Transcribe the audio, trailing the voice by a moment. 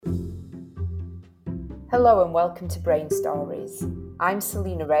Hello and welcome to Brain Stories. I'm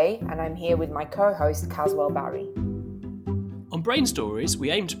Selena Ray and I'm here with my co-host Caswell Barry. On Brain Stories,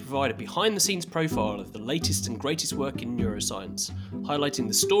 we aim to provide a behind-the-scenes profile of the latest and greatest work in neuroscience, highlighting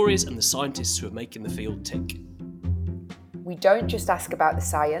the stories and the scientists who are making the field tick. We don't just ask about the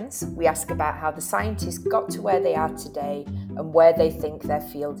science, we ask about how the scientists got to where they are today and where they think their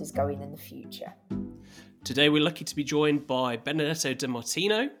field is going in the future. Today we're lucky to be joined by Benedetto De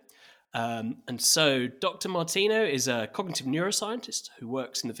Martino. And so Dr. Martino is a cognitive neuroscientist who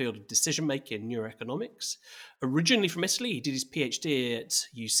works in the field of decision-making and neuroeconomics. Originally from Italy, he did his PhD at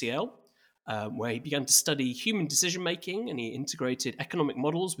UCL, where he began to study human decision-making, and he integrated economic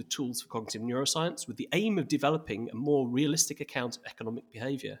models with tools for cognitive neuroscience with the aim of developing a more realistic account of economic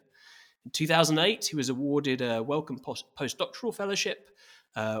behavior. In 2008, he was awarded a Wellcome postdoctoral fellowship.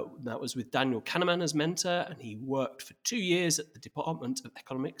 That was with Daniel Kahneman as mentor, and he worked for 2 years at the Department of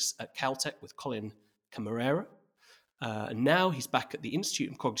Economics at Caltech with Colin Camarera. And now he's back at the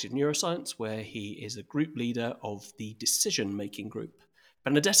Institute of Cognitive Neuroscience, where he is a group leader of the decision-making group.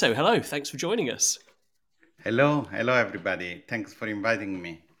 Benedetto, hello, thanks for joining us. Hello everybody. Thanks for inviting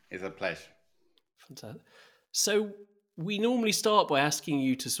me. It's a pleasure. Fantastic. So we normally start by asking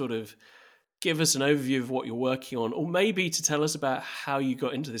you to sort of give us an overview of what you're working on, or maybe to tell us about how you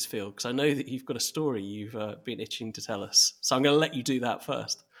got into this field, because I know that you've got a story you've been itching to tell us. So I'm going to let you do that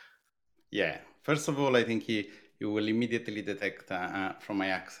first. Yeah. First of all, I think you will immediately detect from my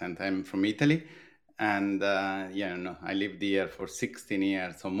accent, I'm from Italy. And I lived here for 16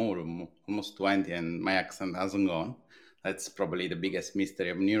 years or more, almost 20, and my accent hasn't gone. That's probably the biggest mystery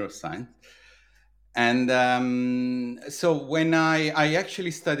of neuroscience. And so when I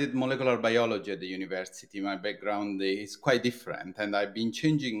actually studied molecular biology at the university, my background is quite different, and I've been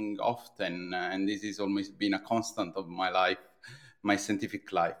changing often, and this has always been a constant of my life, my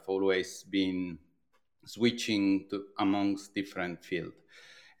scientific life, always been switching amongst different fields.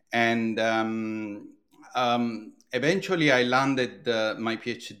 And eventually I landed my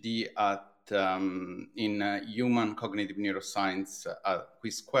PhD in human cognitive neuroscience at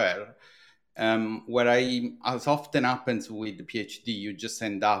Quiz Square, where as often happens with the PhD, you just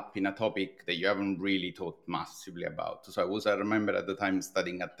end up in a topic that you haven't really thought massively about. So I remember at the time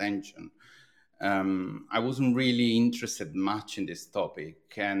studying attention. I wasn't really interested much in this topic.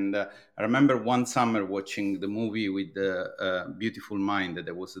 And I remember one summer watching the movie with the Beautiful Mind,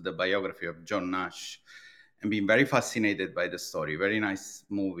 that was the biography of John Nash, and being very fascinated by the story. Very nice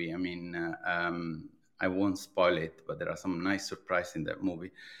movie. I mean, I won't spoil it, but there are some nice surprises in that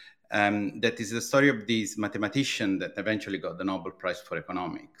movie. That is the story of this mathematician that eventually got the Nobel Prize for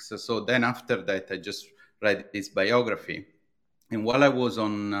Economics. So then after that, I just read his biography. And while I was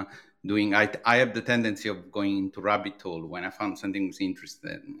on I have the tendency of going into rabbit hole. When I found something was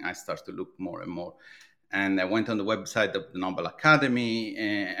interesting, I start to look more and more. And I went on the website of the Nobel Academy,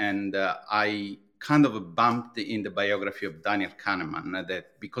 and I kind of bumped in the biography of Daniel Kahneman,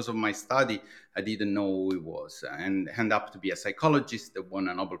 that because of my study, I didn't know who he was, and ended up to be a psychologist that won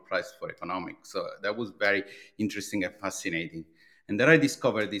a Nobel Prize for Economics. So that was very interesting and fascinating. And then I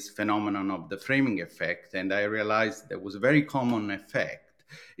discovered this phenomenon of the framing effect, and I realized there was a very common effect,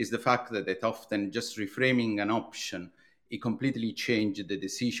 is the fact that often just reframing an option, it completely changed the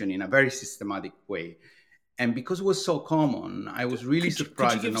decision in a very systematic way. And because it was so common, I was really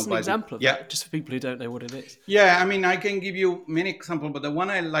surprised. Could you give us an example of that, just for people who don't know what it is? Yeah, I mean, I can give you many examples, but the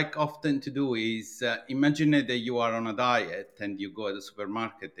one I like often to do is imagine that you are on a diet and you go to the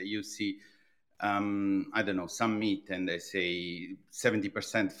supermarket and you see, some meat, and they say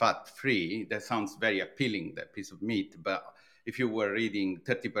 70% fat-free. That sounds very appealing, that piece of meat. But if you were reading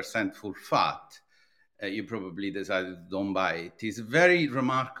 30% full fat, you probably decided don't buy it. It's very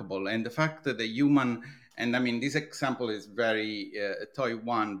remarkable. And the fact that the human, and I mean, this example is very toy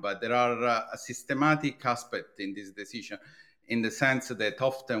one, but there are a systematic aspect in this decision, in the sense that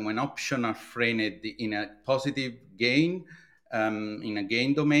often when options are framed in a positive gain, in a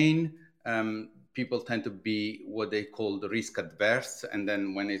gain domain, people tend to be what they call the risk adverse. And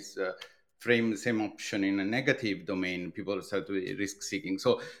then when it's frame the same option in a negative domain, people start to be risk seeking.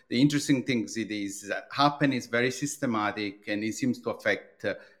 So the interesting things it is happen is very systematic, and it seems to affect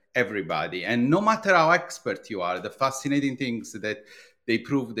everybody. And no matter how expert you are, the fascinating things that they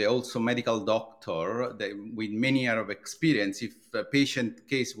prove, they also medical doctor with many years of experience, if a patient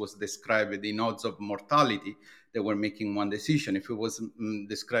case was described in odds of mortality, they were making one decision. If it was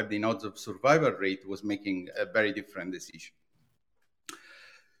described in odds of survival rate, was making a very different decision.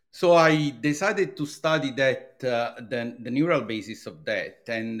 So I decided to study that, the neural basis of that,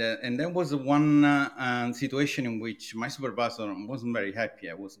 and there was one situation in which my supervisor wasn't very happy.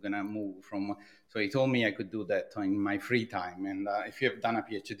 I was gonna move from, so he told me I could do that in my free time. And if you have done a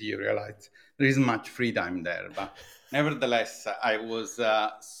PhD, you realize there isn't much free time there. But nevertheless, I was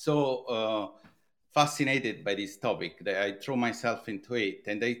so fascinated by this topic that I threw myself into it,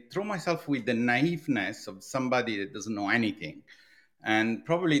 and I threw myself with the naiveness of somebody that doesn't know anything. And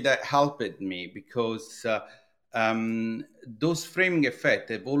probably that helped me because those framing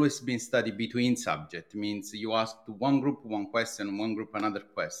effects have always been studied between subjects. Means you ask one group one question, one group another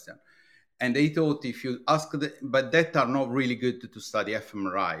question. And they thought if you ask, but that are not really good to study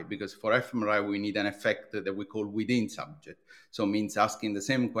fMRI, because for fMRI we need an effect that we call within subject. So it means asking the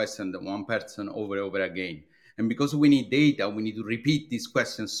same question to one person over and over again. And because we need data, we need to repeat these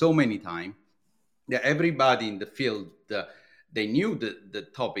questions so many times that everybody in the field, they knew the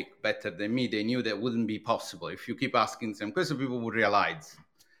topic better than me. They knew that wouldn't be possible. If you keep asking the same question, people would realize.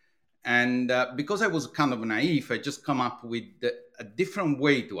 And because I was kind of naive, I just come up with a different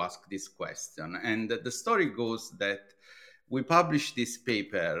way to ask this question. And the story goes that we published this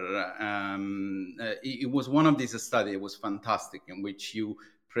paper. It was one of these studies. It was fantastic, in which you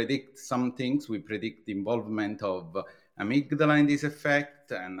predict some things. We predict the involvement of amygdala in this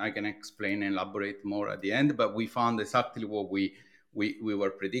effect, and I can explain and elaborate more at the end. But we found exactly what we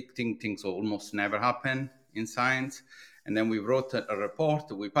were predicting. Things almost never happen in science. And then we wrote a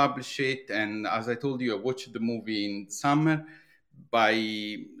report, we published it, and as I told you, I watched the movie in summer.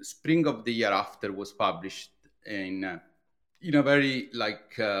 By spring of the year after, was published in a very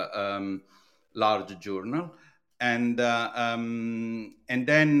large journal. And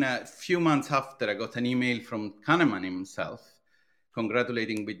then a few months after, I got an email from Kahneman himself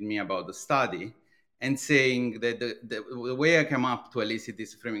congratulating with me about the study and saying that the way I came up to elicit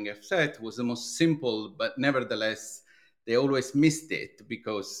this framing effect was the most simple, but nevertheless, they always missed it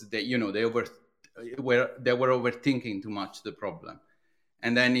because they were overthinking too much the problem.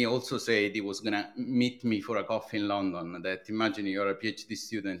 And then he also said he was going to meet me for a coffee in London. That imagine you're a PhD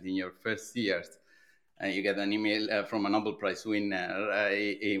student in your first years, and you get an email from a Nobel Prize winner.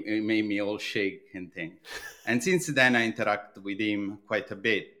 It made me all shake and think. And since then, I interact with him quite a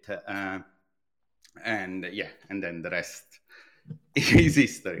bit. And then the rest is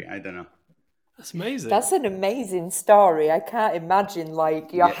history. I don't know. That's amazing. That's an amazing story. I can't imagine,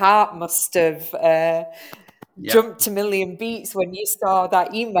 your heart must have jumped a million beats when you saw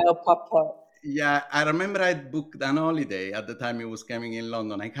that email pop up. Yeah, I remember I'd booked an holiday at the time he was coming in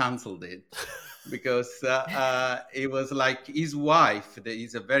London. I cancelled it because it was like his wife, that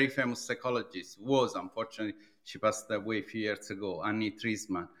is a very famous psychologist, unfortunately, she passed away a few years ago, Annie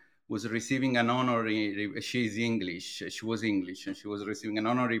Treisman, was receiving an honorary, she was English, and she was receiving an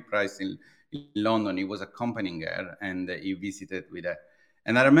honorary prize in London. He was accompanying her, and he visited with her.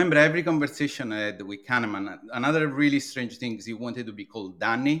 And I remember every conversation I had with Kahneman. Another really strange thing is he wanted to be called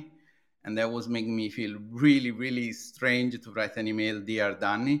Danny, and that was making me feel really, really strange to write an email, Dear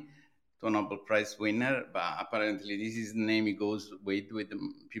Danny, to a Nobel Prize winner. But apparently this is the name he goes with the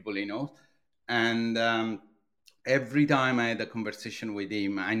people he knows. And every time I had a conversation with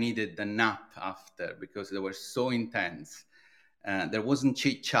him, I needed a nap after because they were so intense. There wasn't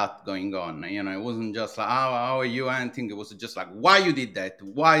chit chat going on. It wasn't just like, how are you? I think it was just like, why you did that?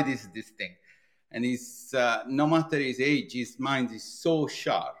 Why this thing? And he's, no matter his age, his mind is so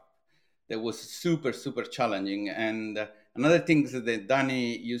sharp. That was super, super challenging. And another thing that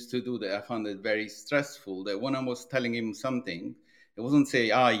Danny used to do that I found it very stressful, that when I was telling him something, it wasn't say,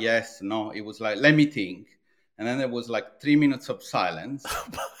 yes, no. It was like, let me think. And then there was like 3 minutes of silence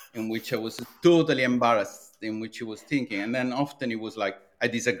in which I was totally embarrassed, in which he was thinking. And then often he was like, I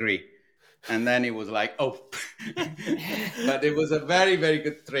disagree. And then he was like, oh. But it was a very, very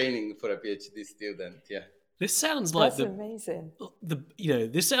good training for a PhD student. Yeah. This sounds like amazing.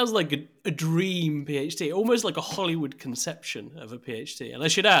 This sounds like a dream PhD, almost like a Hollywood conception of a PhD. And I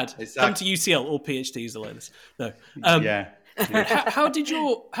should add, come to UCL, all PhDs are like this. No. Yeah. How did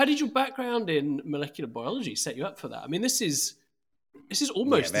your background in molecular biology set you up for that? I mean, this is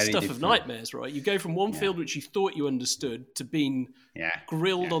almost the stuff of nightmares, right? You go from one field which you thought you understood to being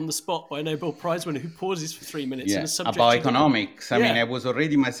grilled on the spot by a Nobel Prize winner who pauses for 3 minutes in a subject about economics. I mean, I was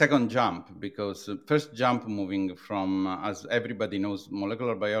already my second jump, because first jump moving from, as everybody knows,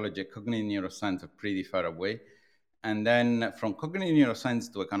 molecular biology, cognitive neuroscience are pretty far away. And then from cognitive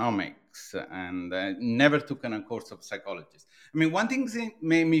neuroscience to economics, and I never took a course of psychologist. I mean, one thing that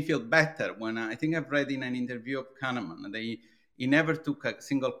made me feel better when I think I've read in an interview of Kahneman, he never took a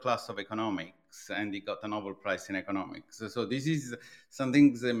single class of economics economics, and he got a Nobel Prize in economics. So this is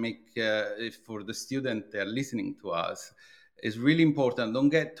something that make, for the student that are listening to us, is really important. Don't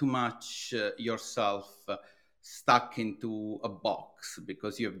get too much yourself stuck into a box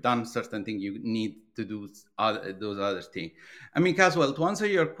because you have done certain things. You need to do those other things. I mean, Caswell, to answer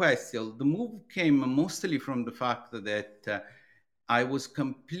your question, the move came mostly from the fact that I was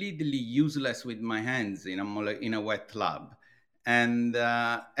completely useless with my hands in a wet lab. And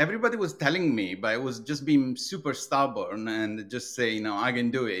everybody was telling me, but I was just being super stubborn and just say, I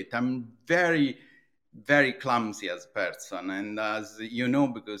can do it. I'm very, very clumsy as a person. And as you know,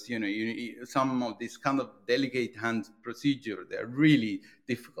 because, some of these kind of delicate hand procedure, they're really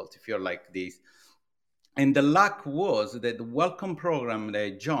difficult if you're like this. And the luck was that the Wellcome program that I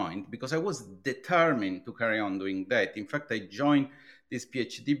joined, because I was determined to carry on doing that. In fact, I joined this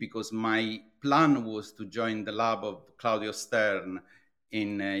PhD because my plan was to join the lab of Claudio Stern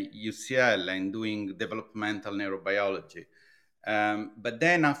in UCL and doing developmental neurobiology. But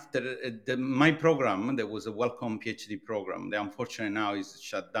then after my program, there was a Wellcome PhD program that unfortunately now is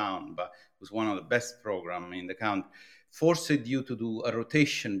shut down, but it was one of the best programs in the country, forced you to do a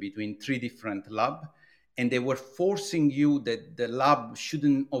rotation between 3 different labs. And they were forcing you that the lab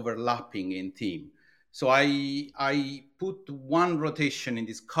shouldn't overlapping in team. So I put one rotation in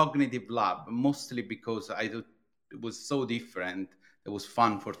this cognitive lab, mostly because I thought it was so different. It was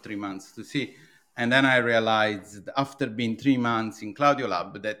fun for 3 months to see. And then I realized after being 3 months in Claudio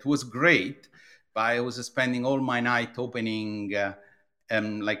lab, that was great, but I was spending all my night opening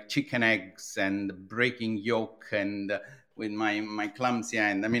like chicken eggs and breaking yolk and with my clumsy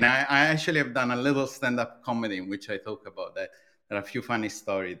hand. I mean, I actually have done a little stand-up comedy in which I talk about that. There are a few funny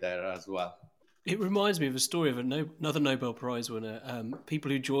stories there as well. It reminds me of a story of another Nobel Prize winner. People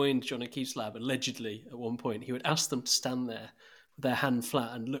who joined John O'Keefe's lab, allegedly at one point, he would ask them to stand there with their hand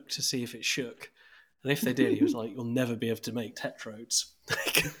flat and look to see if it shook. And if they did, he was like, "You'll never be able to make tetrodes."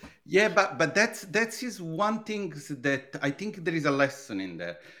 Yeah, but that's is one thing that I think there is a lesson in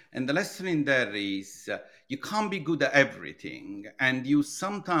there. And the lesson in there is you can't be good at everything. And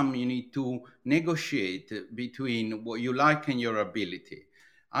sometimes you need to negotiate between what you like and your ability.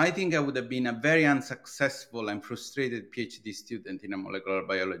 I think I would have been a very unsuccessful and frustrated PhD student in a molecular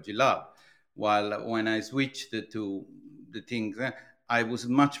biology lab. While when I switched to the things, I was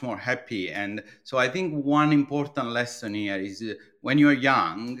much more happy. And so I think one important lesson here is when you're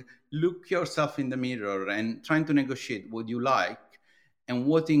young, look yourself in the mirror and trying to negotiate what you like and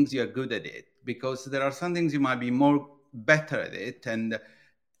what things you're good at it. Because there are some things you might be more better at it,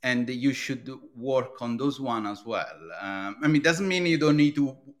 and you should work on those one as well. I mean, it doesn't mean you don't need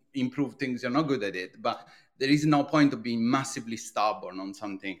to improve things you're not good at it, but there is no point of being massively stubborn on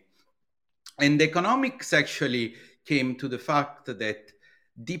something. And the economics actually came to the fact that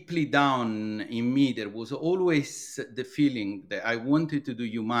deeply down in me, there was always the feeling that I wanted to do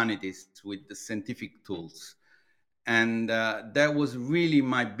humanities with the scientific tools. And that was really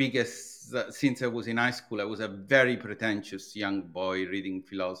my biggest, since I was in high school, I was a very pretentious young boy reading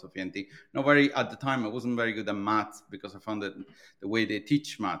philosophy and things. At the time, I wasn't very good at maths because I found that the way they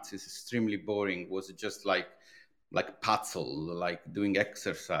teach maths is extremely boring. It was just like puzzle, like doing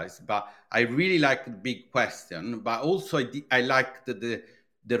exercise. But I really liked the big question, but also I liked the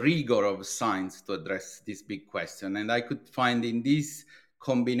rigor of science to address this big question. And I could find in this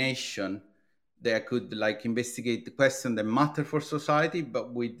combination that I could investigate the question that matter for society,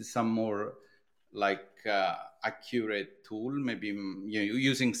 but with some more accurate tool, maybe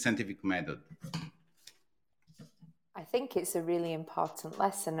using scientific method. I think it's a really important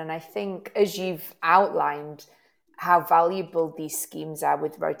lesson. And I think as you've outlined how valuable these schemes are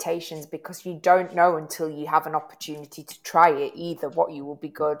with rotations, because you don't know until you have an opportunity to try it either what you will be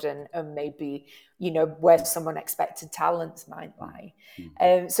good and maybe, where some unexpected talents might lie.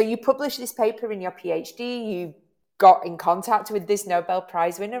 So you published this paper in your PhD, you got in contact with this Nobel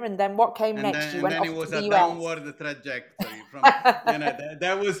Prize winner, and then what came next? You went off to the US. It was a downward trajectory. From,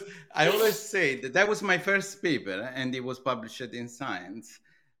 that was, I always say that was my first paper, and it was published in Science.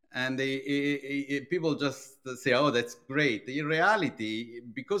 And people just say, "Oh, that's great." In reality,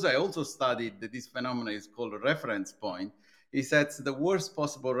 because I also studied that this phenomenon is called a reference point, it sets the worst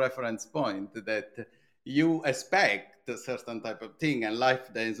possible reference point that you expect a certain type of thing, and life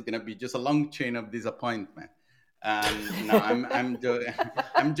then is going to be just a long chain of disappointment. No, I'm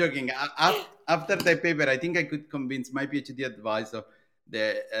joking. After that paper, I think I could convince my PhD advisor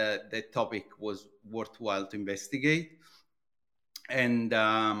that the topic was worthwhile to investigate. And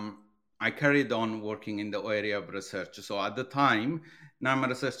I carried on working in the area of research. So at the time, now my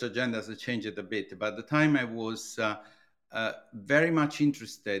research agenda has changed a bit, but at the time I was very much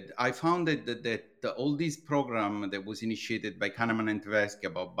interested. I found that all this program that was initiated by Kahneman and Tversky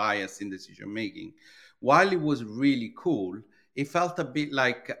about bias in decision making, while it was really cool, it felt a bit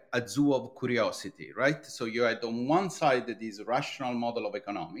like a zoo of curiosity, right? So you had on one side this rational model of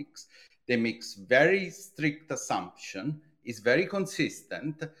economics that makes very strict assumption, is very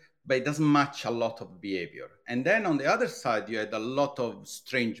consistent, but it doesn't match a lot of behavior. And then on the other side, you had a lot of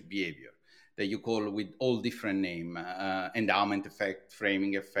strange behavior that you call with all different name, endowment effect,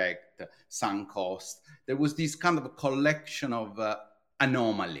 framing effect, sunk cost. There was this kind of a collection of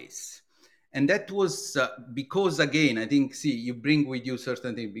anomalies. And that was because, again, I think, see, you bring with you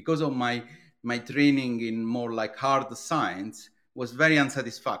certain things. Because of my training in more like hard science was very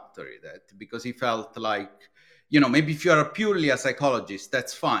unsatisfactory, that because it felt like, maybe if you're purely a psychologist,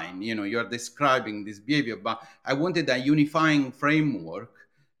 that's fine. You're describing this behavior, but I wanted a unifying framework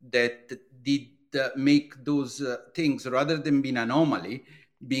that did make those things, rather than being anomaly,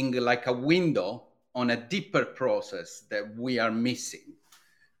 being like a window on a deeper process that we are missing.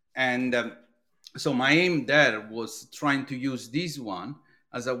 And so my aim there was trying to use this one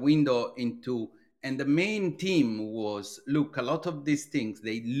as a window into, and the main theme was, look, a lot of these things,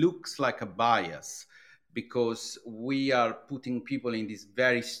 they looks like a bias because we are putting people in this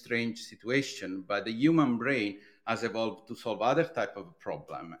very strange situation, but the human brain has evolved to solve other type of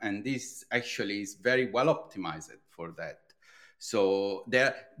problem, and this actually is very well optimized for that. So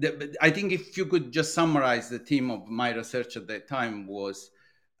I think if you could just summarize the theme of my research at that time was,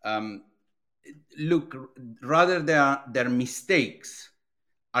 look, rather their mistakes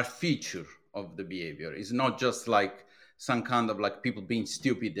are feature of the behavior. It's not just like some kind of like people being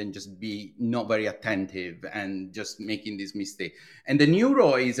stupid and just be not very attentive and just making this mistake. And the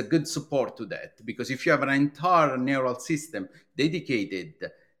neuro is a good support to that, because if you have an entire neural system dedicated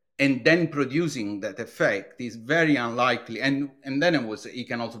and then producing that effect is very unlikely. And then it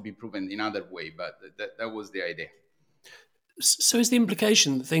can also be proven in other way, but that was the idea. So is the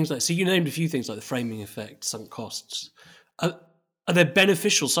implication that things like, so you named a few things like the framing effect, sunk costs, are there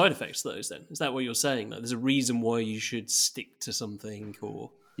beneficial side effects to those then? Is that what you're saying? Like there's a reason why you should stick to something,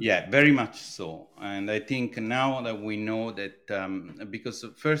 or? Yeah, very much so. And I think now that we know that, because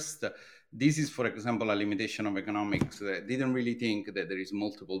first, this is, for example, a limitation of economics. That didn't really think that there is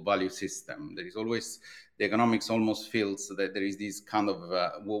multiple value system. There is always, the economics almost feels that there is this kind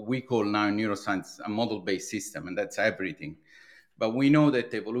of, what we call now in neuroscience, a model-based system, and that's everything. But we know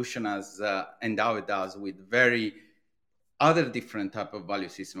that evolution has endowed us with very other different type of value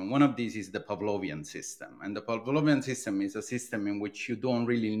system. One of these is the Pavlovian system. And the Pavlovian system is a system in which you don't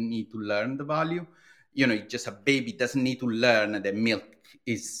really need to learn the value. Just a baby doesn't need to learn that milk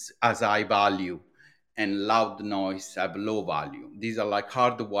has high value and loud noise have low value. These are like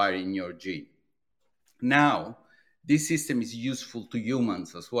hardwired in your gene. Now, this system is useful to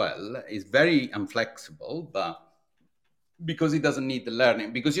humans as well. It's very inflexible, but because it doesn't need the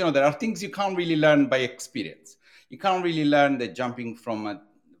learning, because there are things you can't really learn by experience. You can't really learn that jumping from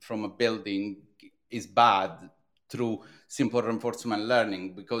a building is bad through simple reinforcement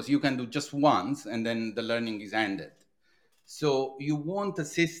learning, because you can do just once and then the learning is ended. So you want a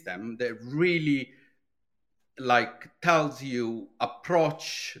system that really tells you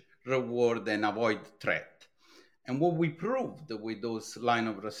approach, reward, and avoid threat. And what we proved with those line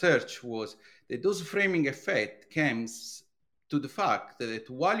of research was that those framing effect comes to the fact that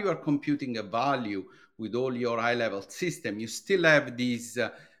while you are computing a value with all your high-level system, you still have this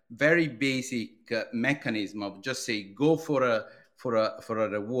very basic mechanism of just say, go for a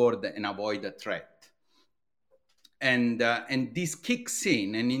reward and avoid a threat. And this kicks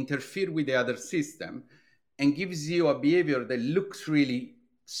in and interfere with the other system and gives you a behavior that looks really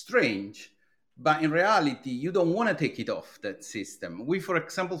strange, but in reality, you don't want to take it off that system. We, for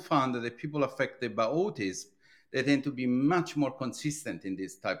example, found that people affected by autism, they tend to be much more consistent in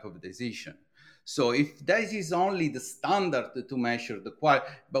this type of decision. So if this is only the standard to measure the quality,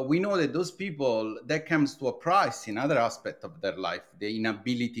 but we know that those people, that comes to a price in other aspects of their life, the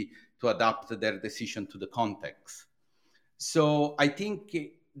inability to adapt their decision to the context. So I think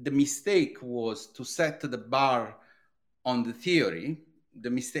the mistake was to set the bar on the theory,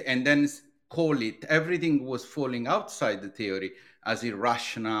 and then call it, everything was falling outside the theory as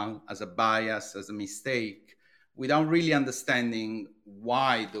irrational, as a bias, as a mistake, without really understanding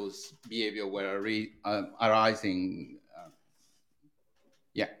why those behavior were arising.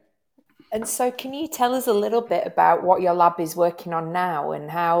 Yeah. And so can you tell us a little bit about what your lab is working on now, and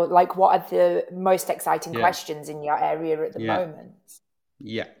how, what are the most exciting questions in your area at the moment?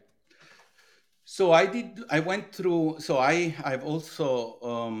 Yeah. So I went through, so I've also,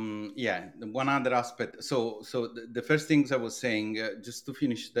 one other aspect. So the first things I was saying, just to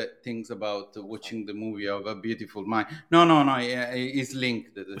finish the things about watching the movie of A Beautiful Mind. No, it's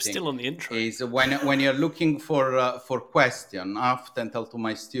linked. The We're thing still on the intro. is when you're looking for question, I often tell to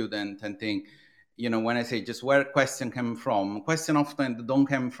my student and think, when I say just where question came from, question often don't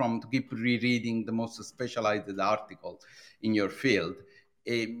come from to keep rereading the most specialized article in your field.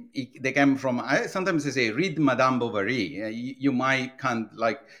 They came from, sometimes I say, read Madame Bovary. You might can't,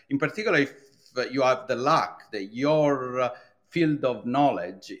 like, in particular, if you have the luck that your field of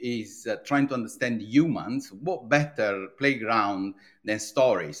knowledge is trying to understand humans, what better playground than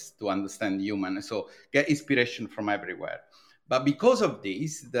stories to understand humans? So get inspiration from everywhere. But because of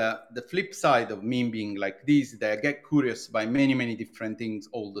this, the flip side of me being like this, that I get curious by many, many different things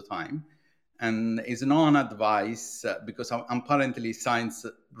all the time. And is not an advice because apparently science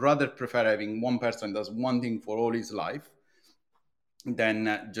rather prefer having one person does one thing for all his life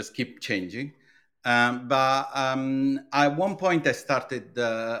than just keep changing. But at one point I started,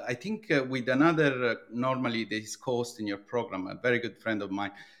 I think with another, normally this host in your program, a very good friend of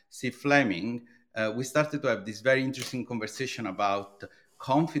mine, Steve Fleming, we started to have this very interesting conversation about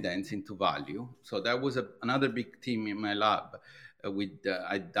confidence into value. So that was another big theme in my lab.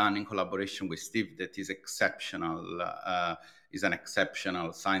 I'd done in collaboration with Steve, that is exceptional, is an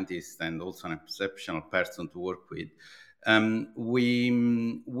exceptional scientist and also an exceptional person to work with.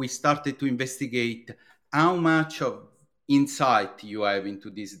 We started to investigate how much of insight you have into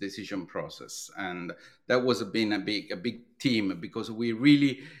this decision process, and that was been a big theme, because we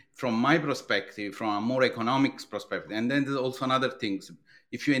really, from my perspective, from a more economics perspective, and then there's also another things.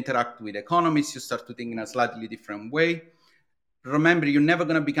 If you interact with economists, you start to think in a slightly different way. Remember, you're never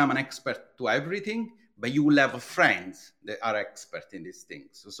going to become an expert to everything, but you will have friends that are expert in these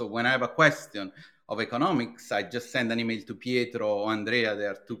things. So when I have a question of economics, I just send an email to Pietro or Andrea. They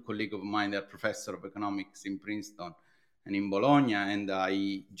are two colleagues of mine. They're professor of economics in Princeton and in Bologna, and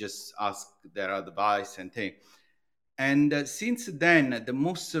I just ask their advice and things. And since then, the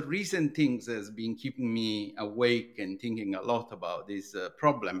most recent things has been keeping me awake and thinking a lot about this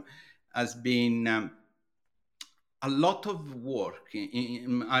problem has been a lot of work.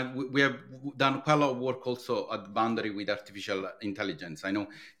 We have done quite a lot of work also at the boundary with artificial intelligence. I know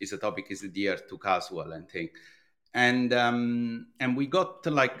it's a topic is dear to Caswell and things. And we got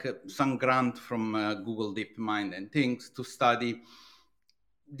like some grant from Google DeepMind and things to study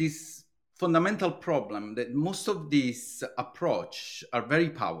this fundamental problem that most of these approach are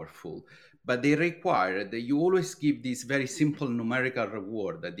very powerful, but they require that you always give this very simple numerical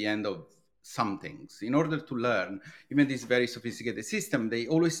reward at the end of some things. In order to learn, even this very sophisticated system, they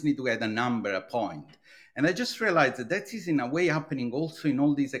always need to add a number, a point. And I just realized that is in a way happening also in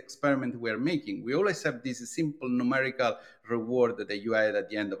all these experiments we're making. We always have this simple numerical reward that you add at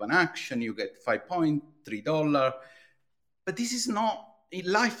the end of an action. You get 5 points, $3. But this is not,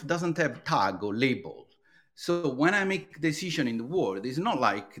 life doesn't have tag or label. So when I make decision in the world, it's not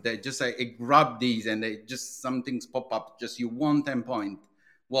like that just I grab these and they just some things pop up, just you won 10 points,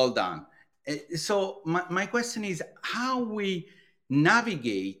 well done. So my question is how we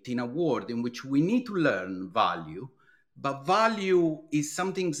navigate in a world in which we need to learn value, but value is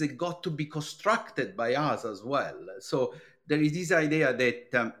something that got to be constructed by us as well. So there is this idea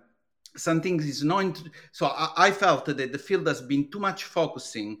that something is not. So I felt that the field has been too much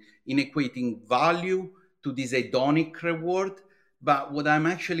focusing in equating value to this hedonic reward. But what I'm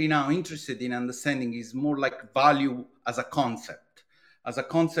actually now interested in understanding is more like value as a concept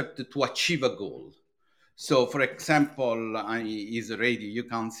to achieve a goal. So, for example, is radio, you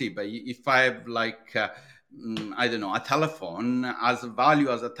can't see, but if I have like, I don't know, a telephone as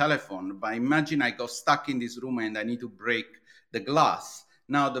value as a telephone, but imagine I got stuck in this room and I need to break the glass.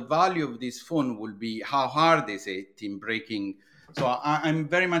 Now, the value of this phone will be how hard is it in breaking. So I'm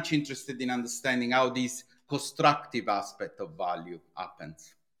very much interested in understanding how this constructive aspect of value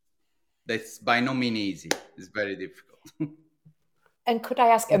happens. That's by no means easy. It's very difficult. And could I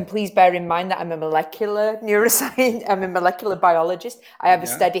ask, and please bear in mind that I'm a molecular neuroscientist, I'm a molecular biologist. I have a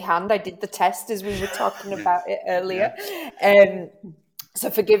steady hand. I did the test as we were talking about it earlier. So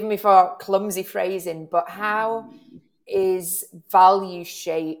forgive me for clumsy phrasing, but how is value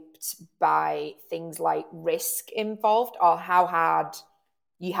shaped by things like risk involved, or how hard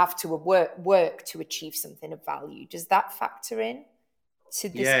you have to work to achieve something of value? Does that factor in?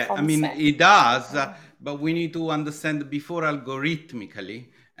 Concept? I mean, it does, but we need to understand before algorithmically,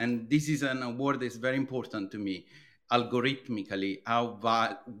 and this is a word that's very important to me, algorithmically,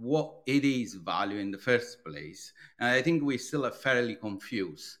 what it is value in the first place. And I think we still are fairly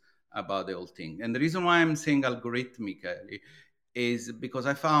confused about the whole thing. And the reason why I'm saying algorithmically is because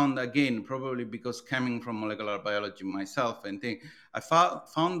I found, again, probably because coming from molecular biology myself and thing, I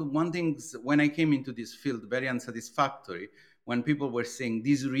found one thing when I came into this field very unsatisfactory, when people were saying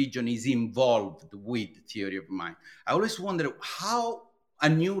this region is involved with theory of mind. I always wondered how a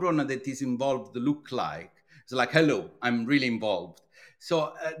neuron that is involved look like. It's like, hello, I'm really involved.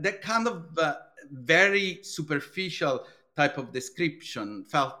 So that kind of very superficial type of description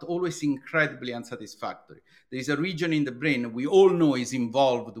felt always incredibly unsatisfactory. There is a region in the brain we all know is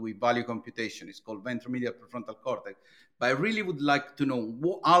involved with value computation. It's called ventromedial prefrontal cortex. But I really would like to know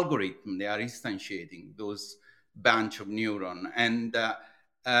what algorithm they are instantiating those bunch of neuron. And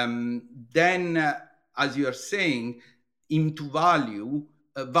then, as you are saying, into value,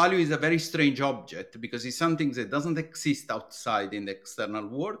 value is a very strange object because it's something that doesn't exist outside in the external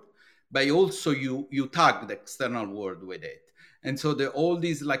world, but also you tag the external world with it. And so all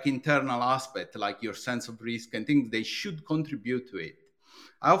these like internal aspects, like your sense of risk and things, they should contribute to it.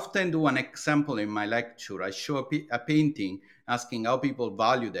 I often do an example in my lecture. I show a painting, asking how people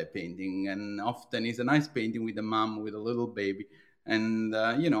value their painting. And often it's a nice painting with a mom with a little baby. And,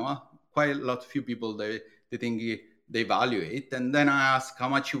 quite a lot, few people, they think they value it. And then I ask how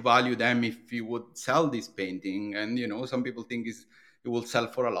much you value them if you would sell this painting. And, some people think it will sell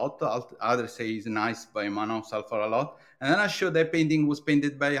for a lot. Others say it's nice, but it might not sell for a lot. And then I show that painting was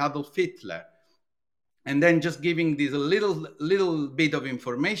painted by Adolf Hitler. And then just giving this little bit of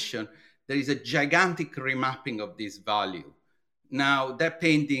information, there is a gigantic remapping of this value. Now, that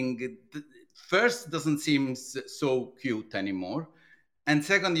painting, first, doesn't seem so cute anymore. And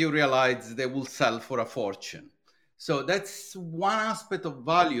second, you realize they will sell for a fortune. So that's one aspect of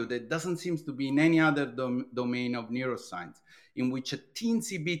value that doesn't seem to be in any other domain of neuroscience, in which a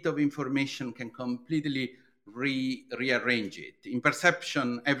teensy bit of information can completely rearrange it. In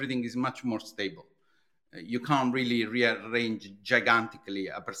perception, everything is much more stable. You can't really rearrange gigantically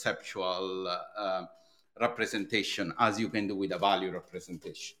a perceptual representation as you can do with a value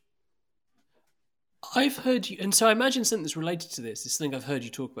representation. I've heard you, and so I imagine something that's related to this thing I've heard you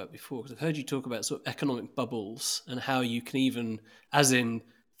talk about before, because I've heard you talk about sort of economic bubbles and how you can even, as in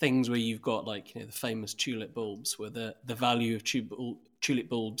things where you've got like, the famous tulip bulbs, where the value of tulip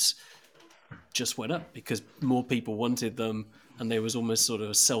bulbs just went up because more people wanted them, and there was almost sort of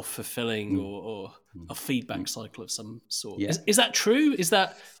a self-fulfilling or a feedback cycle of some sort. Yeah. Is that true? Is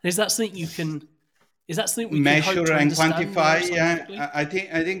that something you can? Is that something we measure can and quantify? Yeah, I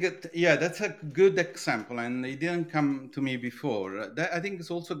think that's a good example, and it didn't come to me before. I think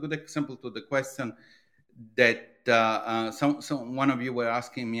it's also a good example to the question that one of you were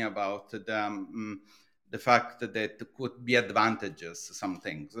asking me about the fact that there could be advantages to some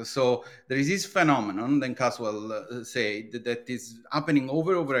things. So there is this phenomenon, then Caswell said, that is happening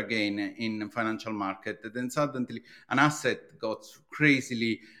over and over again in financial market. Then suddenly an asset got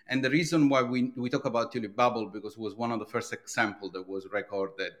crazily, and the reason why we talk about tulip bubble, because it was one of the first examples that was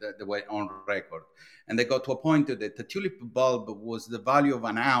recorded, that were on record. And they got to a point that the tulip bulb was the value of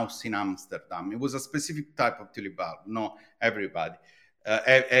an house in Amsterdam. It was a specific type of tulip bulb, not everybody,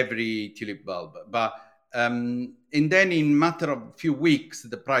 every tulip bulb. But and then in matter of a few weeks,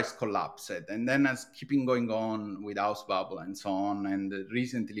 the price collapsed. And then as keeping going on with house bubble and so on. And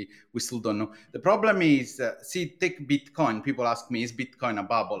recently, we still don't know. The problem is, take Bitcoin. People ask me, is Bitcoin a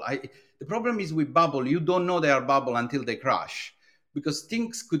bubble? The problem is with bubble, you don't know they are bubble until they crash. Because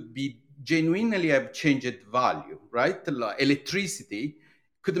things could be genuinely have changed value, right? Electricity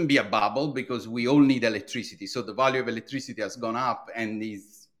couldn't be a bubble because we all need electricity. So the value of electricity has gone up and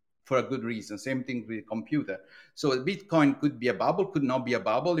is for a good reason. Same thing with computer. So Bitcoin could be a bubble, could not be a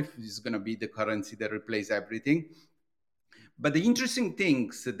bubble if it's going to be the currency that replaces everything. But the interesting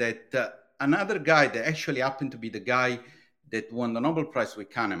things that another guy that actually happened to be the guy that won the Nobel Prize with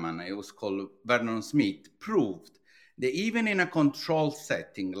Kahneman, it was called Vernon Smith, proved that even in a controlled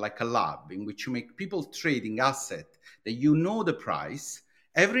setting like a lab in which you make people trading asset that the price,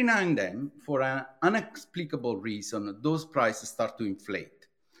 every now and then, for an inexplicable reason, those prices start to inflate.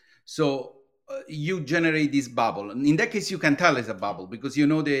 So you generate this bubble. And in that case, you can tell it's a bubble because you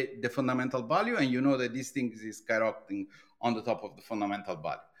know the fundamental value and you know that this thing is skyrocketing on the top of the fundamental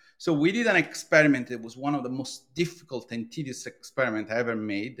value. So we did an experiment. It was one of the most difficult and tedious experiments I ever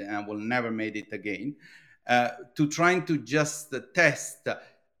made, and I will never made it again, to trying to just test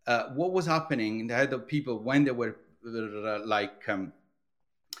what was happening in the head of people when they were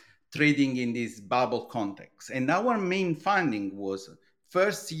trading in this bubble context. And our main finding was,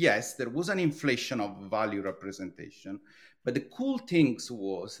 first, yes, there was an inflation of value representation. But the cool things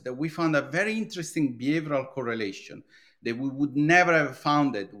was that we found a very interesting behavioral correlation that we would never have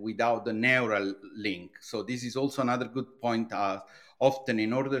found it without the neural link. So this is also another good point. Often,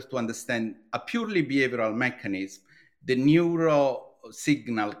 in order to understand a purely behavioral mechanism, the neural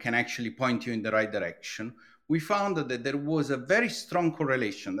signal can actually point you in the right direction. We found that there was a very strong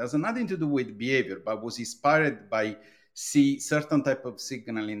correlation. There's nothing to do with behavior, but was inspired by certain type of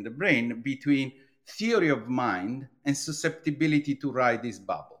signal in the brain between theory of mind and susceptibility to ride this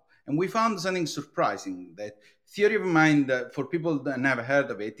bubble. And we found something surprising, that theory of mind, for people that never heard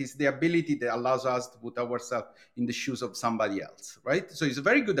of it, is the ability that allows us to put ourselves in the shoes of somebody else, right? So it's a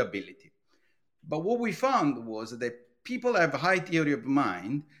very good ability. But what we found was that people have high theory of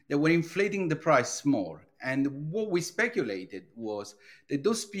mind that were inflating the price more. And what we speculated was that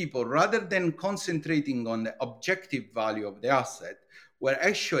those people, rather than concentrating on the objective value of the asset, were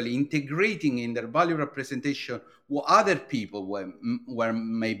actually integrating in their value representation what other people were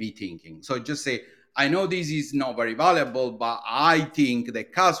maybe thinking. So just say, I know this is not very valuable, but I think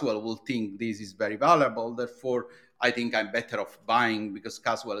that Caswell will think this is very valuable. Therefore, I think I'm better off buying because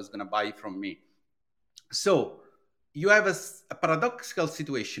Caswell is going to buy from me. So you have a paradoxical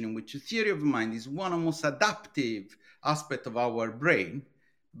situation in which theory of mind is one of the most adaptive aspects of our brain,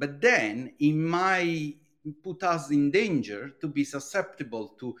 but then it might put us in danger to be susceptible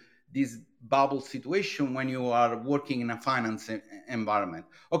to this bubble situation when you are working in a finance environment.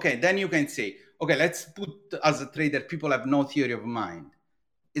 Okay, then you can say, okay, let's put, as a trader, people have no theory of mind.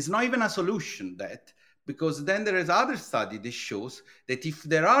 It's not even a solution, that, because then there is other study that shows that if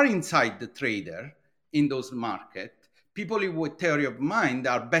there are inside the trader in those markets, people with theory of mind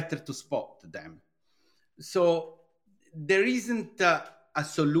are better to spot them. So there isn't a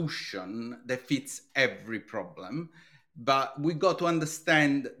solution that fits every problem, but we got to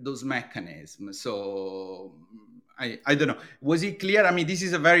understand those mechanisms. So I don't know. Was it clear? I mean, this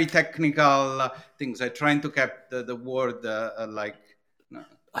is a very technical thing. I'm trying to keep the word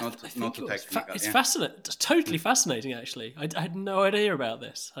not too technical. It's fascinating. It's totally fascinating, actually. I had no idea about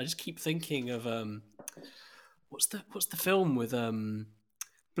this. I just keep thinking of what's the film with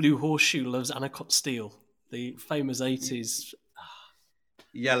Blue Horseshoe loves Anacott Steele, the famous 80s.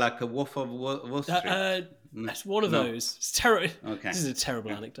 Yeah, like a Wolf of Wall Street. That's one of those. It's terrible. Okay. This is a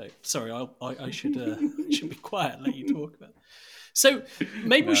terrible anecdote. Sorry, I should be quiet and let you talk about it. So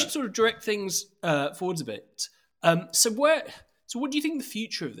maybe we should sort of direct things forwards a bit. So what do you think the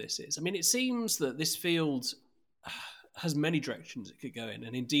future of this is? I mean, it seems that this field has many directions it could go in,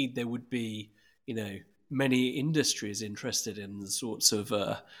 and indeed there would be, many industries interested in the sorts of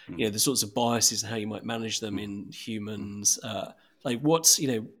the sorts of biases and how you might manage them in humans.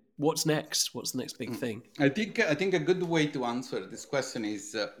 What's next? What's the next big thing? I think a good way to answer this question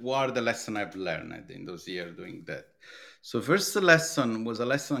is what are the lessons I've learned in those years doing that. So first lesson was a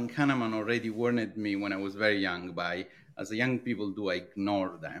lesson Kahneman already warned me when I was very young by, as young people do, I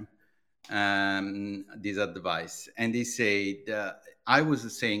ignore them, this advice. And he said, I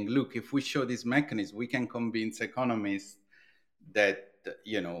was saying, look, if we show this mechanism, we can convince economists that,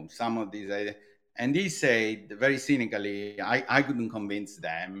 some of these ideas. And he said very cynically, I couldn't convince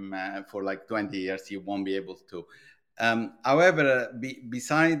them for like 20 years, you won't be able to. However,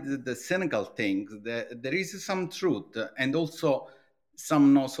 besides the cynical things, there is some truth and also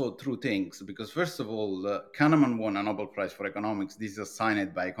some not so true things. Because first of all, Kahneman won a Nobel Prize for economics. This is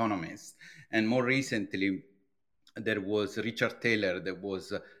assigned by economists. And more recently, there was Richard Taylor, that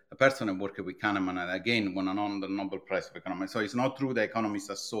was a person who worked with Kahneman and again won another Nobel Prize for economics. So it's not true that economists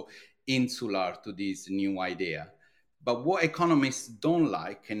are so insular to this new idea. But what economists don't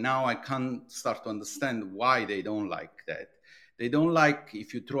like, and now I can start to understand why they don't like that. They don't like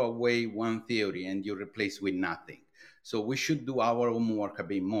if you throw away one theory and you replace with nothing. So we should do our homework a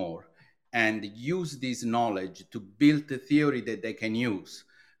bit more and use this knowledge to build a theory that they can use.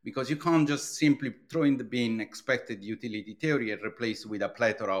 Because you can't just simply throw in the bin expected utility theory and replace with a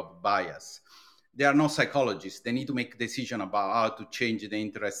plethora of bias. They are not psychologists. They need to make a decision about how to change the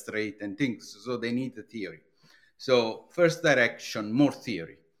interest rate and things. So they need a theory. So first direction, more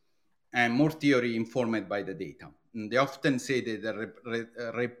theory. And more theory informed by the data. And they often say that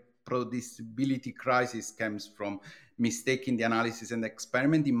the reproducibility crisis comes from mistaking the analysis and the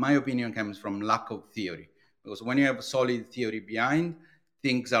experiment. In my opinion, comes from lack of theory. Because when you have a solid theory behind,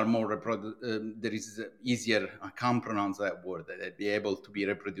 things are more there is easier, I can't pronounce that word, that be able to be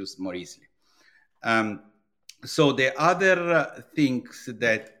reproduced more easily. So the other things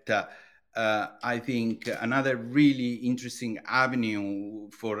that I think another really interesting avenue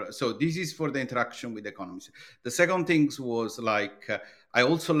so this is for the interaction with economists. The second thing was I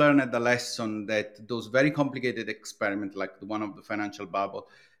also learned the lesson that those very complicated experiments, like the one of the financial bubble,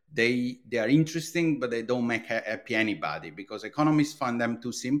 they are interesting, but they don't make happy anybody, because economists find them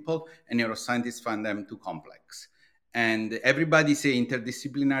too simple and neuroscientists find them too complex. And everybody say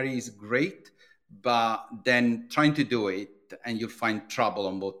interdisciplinary is great, but then trying to do it and you'll find trouble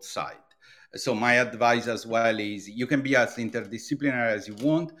on both sides. So my advice as well is you can be as interdisciplinary as you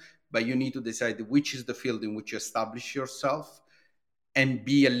want, but you need to decide which is the field in which you establish yourself and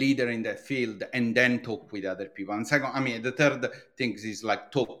be a leader in that field, and then talk with other people. And second, the third thing is like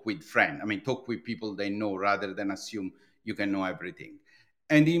talk with friends. Talk with people they know rather than assume you can know everything.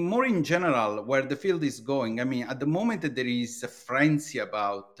 And more in general, where the field is going, at the moment there is a frenzy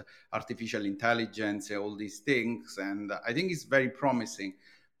about artificial intelligence and all these things, and I think it's very promising.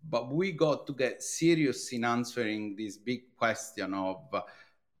 But we got to get serious in answering this big question of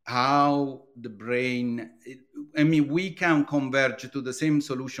how the brain, we can converge to the same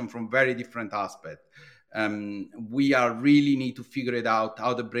solution from very different aspects. We really need to figure it out,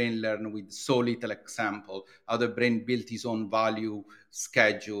 how the brain learn with so little example, how the brain built its own value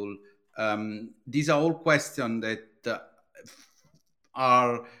schedule. These are all questions that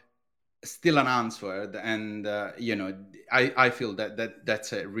are still unanswered, and I feel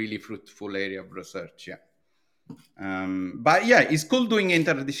that's a really fruitful area of research. But yeah, it's cool doing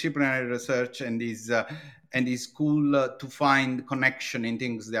interdisciplinary research, and it's cool to find connection in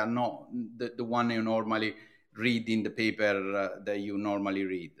things that are not the one you normally read in the paper that you normally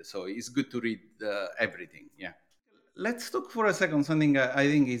read. So it's good to read everything. Yeah. Let's talk for a second something I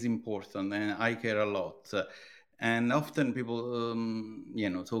think is important and I care a lot. And often people,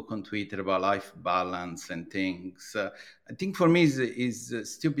 talk on Twitter about life balance and things. I think for me is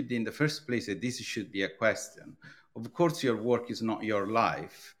stupid in the first place that this should be a question. Of course, your work is not your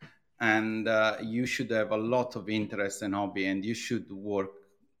life, and you should have a lot of interest and hobby, and you should work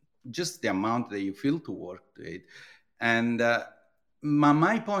just the amount that you feel to work to it. And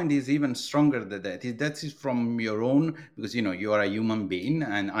my point is even stronger than that. That is from your own, because you are a human being,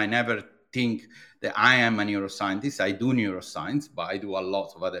 and I never think that I am a neuroscientist. I do neuroscience, but I do a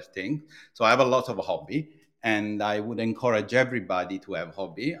lot of other things. So I have a lot of hobby, and I would encourage everybody to have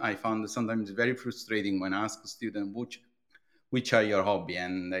hobby. I found sometimes very frustrating when I ask a student, which are your hobby?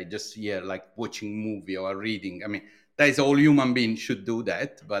 And I just hear like watching movie or reading. That is all human beings should do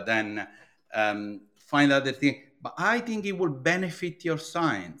that, but then find other things. But I think it will benefit your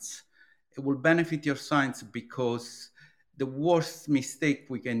science. It will benefit your science because the worst mistake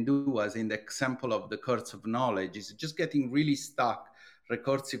we can do, as in the example of the curse of knowledge, is just getting really stuck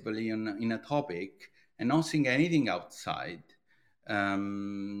recursively in a topic and not seeing anything outside. Now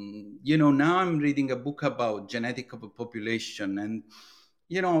I'm reading a book about genetic of a population, and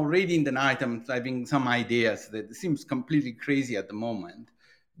reading the night, I'm having some ideas that seems completely crazy at the moment.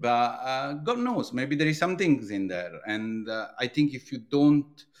 But God knows, maybe there is some things in there. And I think if you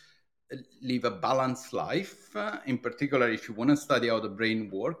don't live a balanced life, in particular, if you want to study how the brain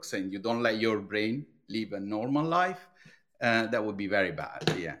works and you don't let your brain live a normal life, that would be very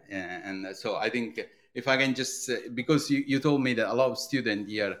bad. Yeah. And so I think if I can just, because you told me that a lot of students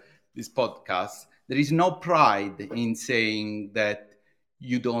hear this podcast, there is no pride in saying that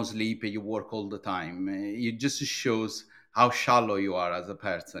you don't sleep and you work all the time. It just shows how shallow you are as a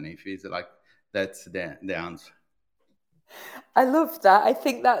person, if it's like that's the answer. I love that. I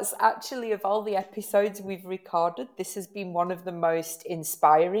think that's actually, of all the episodes we've recorded, this has been one of the most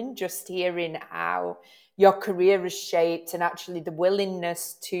inspiring, just hearing how your career is shaped and actually the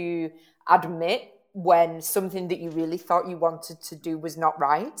willingness to admit when something that you really thought you wanted to do was not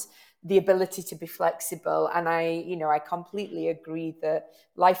right, the ability to be flexible. And I completely agree that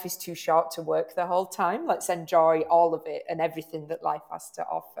life is too short to work the whole time. Let's enjoy all of it and everything that life has to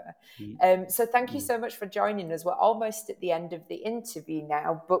offer. So thank you so much for joining us. We're almost at the end of the interview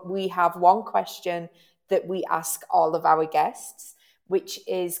now, but we have one question that we ask all of our guests, which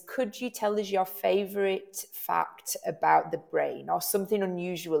is, could you tell us your favorite fact about the brain, or something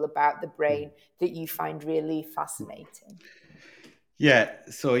unusual about the brain that you find really fascinating? Yeah,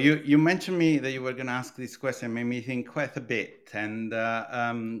 so you mentioned me that you were going to ask this question, made me think quite a bit. And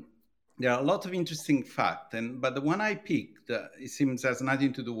there are a lot of interesting facts, but the one I picked, it seems has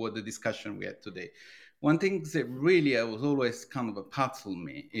nothing to do with the discussion we had today. One thing that really was always kind of a puzzle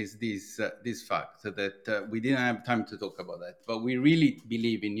me is this fact that we didn't have time to talk about that, but we really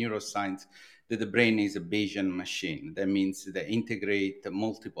believe in neuroscience that the brain is a Bayesian machine. That means they integrate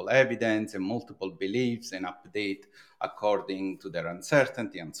multiple evidence and multiple beliefs and update according to their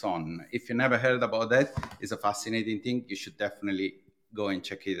uncertainty and so on. If you never heard about that, it's a fascinating thing. You should definitely go and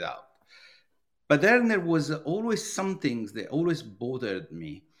check it out. But then there was always some things that always bothered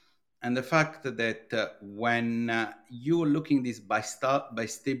me. and the fact that when you're looking at this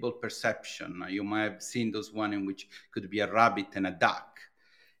bistable perception, you might have seen those one in which could be a rabbit and a duck.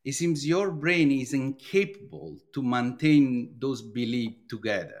 It seems your brain is incapable to maintain those beliefs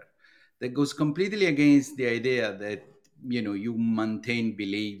together. That goes completely against the idea that, you maintain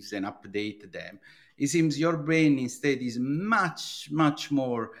beliefs and update them. It seems your brain instead is much, much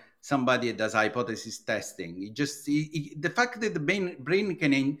more somebody that does hypothesis testing. The fact that the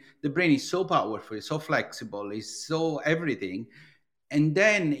brain is so powerful, so flexible, is so everything, and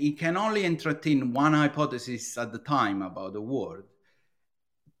then it can only entertain one hypothesis at the time about the world.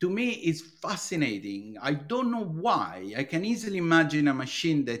 To me, it's fascinating. I don't know why. I can easily imagine a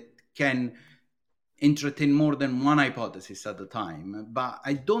machine that can entertain more than one hypothesis at a time, but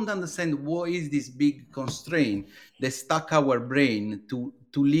I don't understand what is this big constraint that stuck our brain to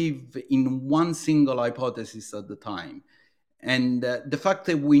live in one single hypothesis at the time. And the fact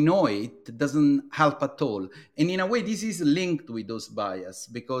that we know it doesn't help at all. And in a way, this is linked with those bias,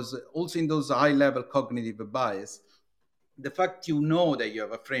 because also in those high-level cognitive bias, the fact you know that you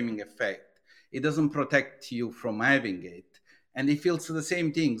have a framing effect, it doesn't protect you from having it. And it feels the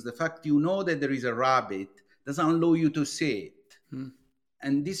same things. The fact you know that there is a rabbit doesn't allow you to see it.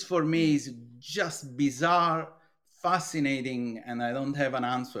 And this for me is just bizarre, fascinating, and I don't have an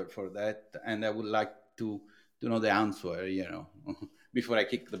answer for that. And I would like to know the answer, before I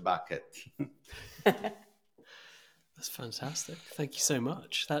kick the bucket. That's fantastic. Thank you so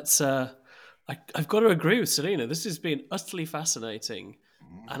much. That's I've got to agree with Selena. This has been utterly fascinating.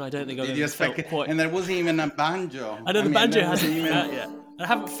 And I don't think I've ever felt quite... And there wasn't even a banjo. I know the banjo hasn't even out yet. I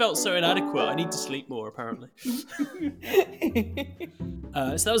haven't felt so inadequate. I need to sleep more, apparently. So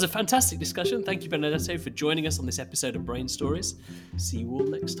that was a fantastic discussion. Thank you, Benedetto, for joining us on this episode of Brain Stories. See you all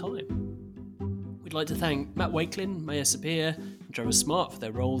next time. We'd like to thank Matt Wakelin, Maya Sapir, and Trevor Smart for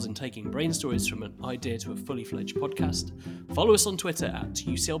their roles in taking Brain Stories from an idea to a fully fledged podcast. Follow us on Twitter at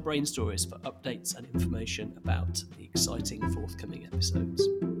UCL Brain Stories for updates and information about the exciting forthcoming episodes.